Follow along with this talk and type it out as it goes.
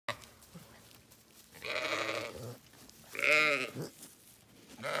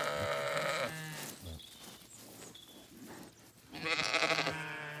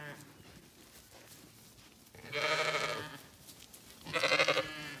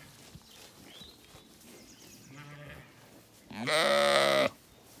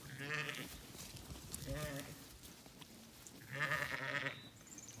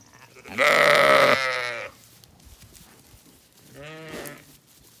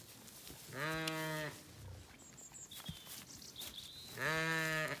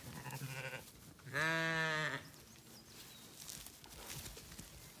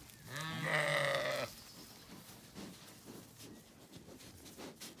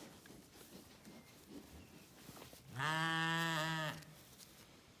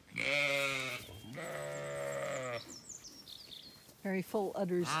Very full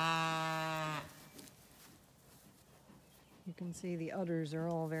udders. You can see the udders are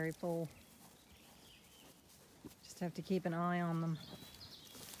all very full. Just have to keep an eye on them.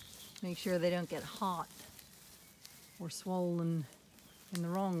 Make sure they don't get hot or swollen in the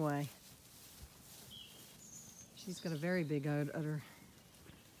wrong way. She's got a very big udder,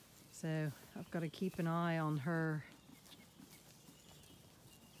 so I've got to keep an eye on her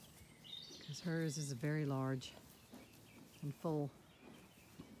because hers is very large and full.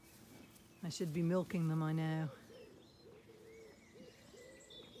 I should be milking them, I know.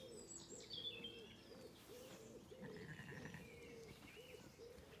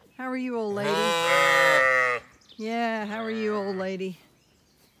 How are you, old lady? Yeah, how are you, old lady?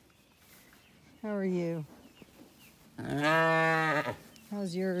 How are you?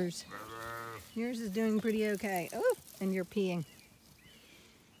 How's yours? Yours is doing pretty okay. Oh, and you're peeing.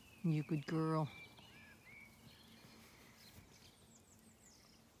 You good girl.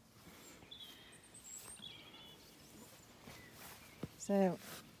 So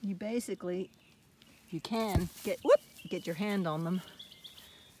you basically, if you can, get your hand on them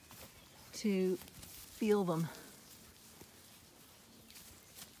to feel them.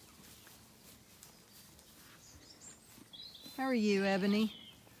 How are you, Ebony?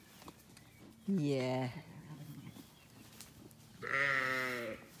 Yeah.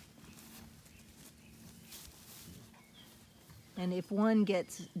 And if one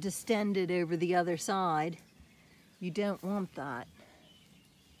gets distended over the other side, you don't want that.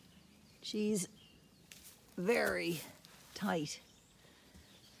 She's very tight.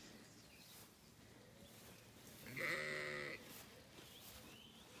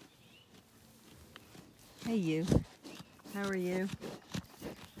 Hey you, how are you?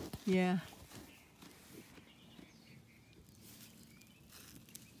 Yeah.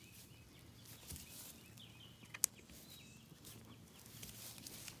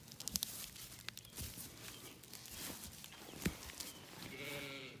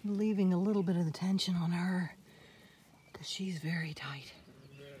 I'm leaving a little bit of the tension on her because she's very tight.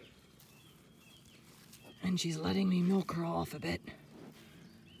 And she's letting me milk her off a bit.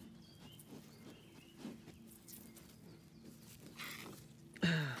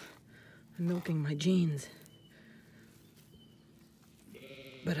 I'm milking my jeans.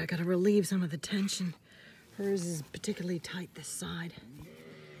 But I gotta relieve some of the tension. Hers is particularly tight this side.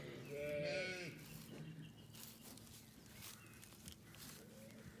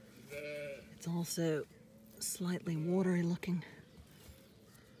 It's also slightly watery looking.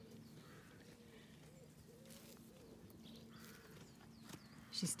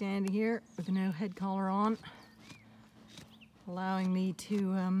 She's standing here with no head collar on, allowing me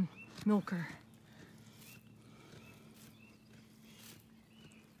to milk her.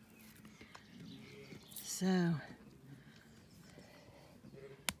 So,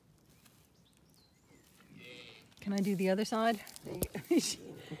 can I do the other side?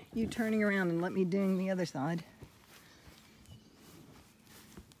 You turning around and let me do the other side.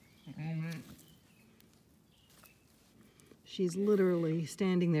 She's literally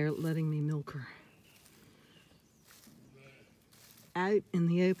standing there letting me milk her. Out in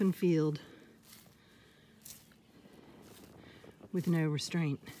the open field with no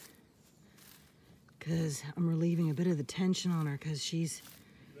restraint. Because I'm relieving a bit of the tension on her because she's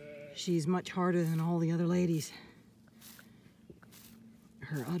much harder than all the other ladies.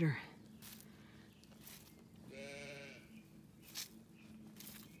 Her udder.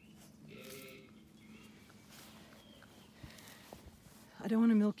 I don't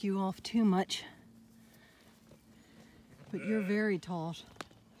want to milk you off too much, but you're very taut.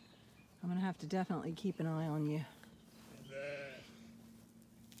 I'm going to have to definitely keep an eye on you.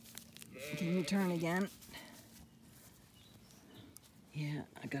 Can you turn again? Yeah,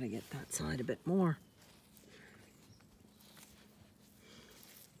 I got to get that side a bit more.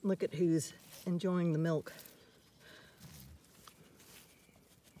 Look at who's enjoying the milk.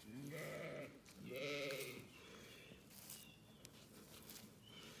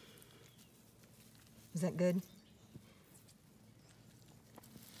 Is that good?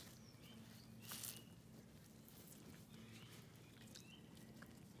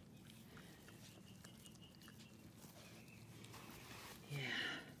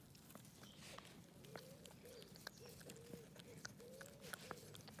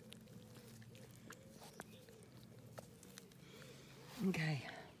 Okay.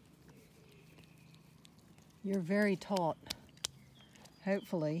 You're very taut.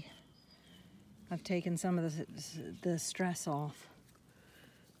 Hopefully, I've taken some of the stress off.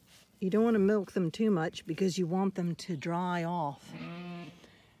 You don't want to milk them too much because you want them to dry off.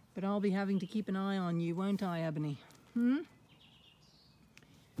 But I'll be having to keep an eye on you, won't I, Ebony?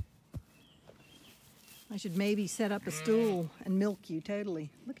 I should maybe set up a stool and milk you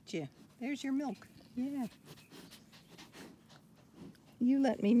totally. Look at you. There's your milk. Yeah. You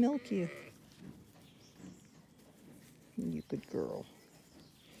let me milk you. You good girl.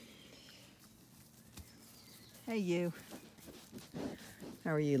 Hey, you.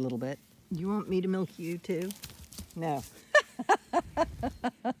 How are you, little bit? You want me to milk you too? No.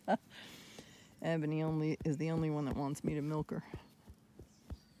 Ebony is the only one that wants me to milk her.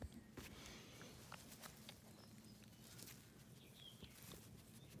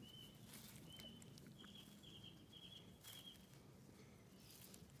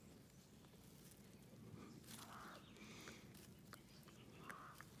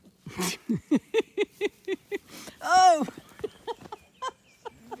 Oh!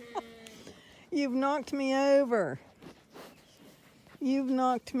 You've knocked me over. You've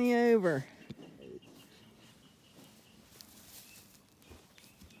knocked me over.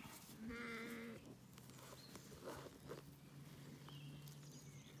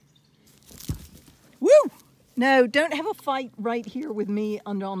 Woo! No, don't have a fight right here with me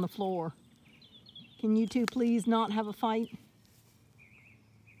on the floor. Can you two please not have a fight?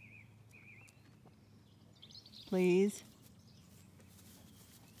 Please.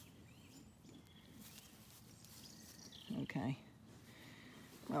 Okay.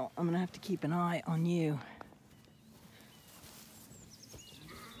 Well, I'm gonna have to keep an eye on you.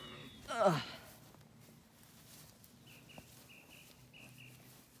 Ugh.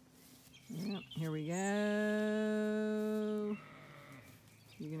 Yep, here we go.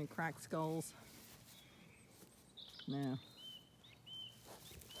 You're gonna crack skulls? No.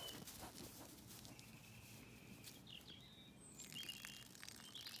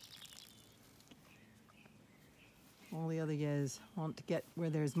 All the other ewes want to get where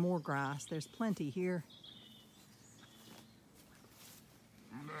there's more grass. There's plenty here.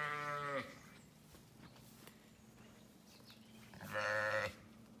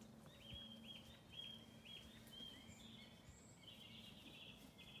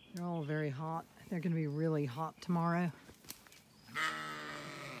 They're all very hot. They're going to be really hot tomorrow.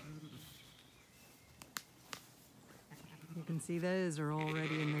 You can see those are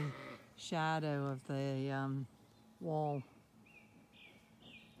already in the shadow of the wall.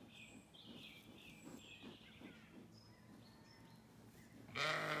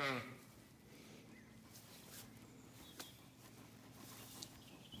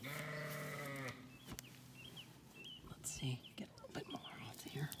 Let's see, get a little bit more off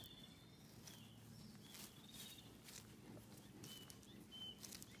here.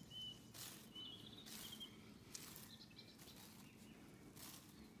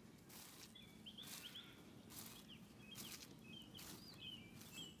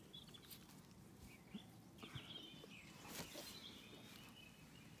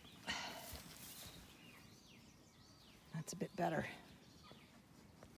 That's a bit better.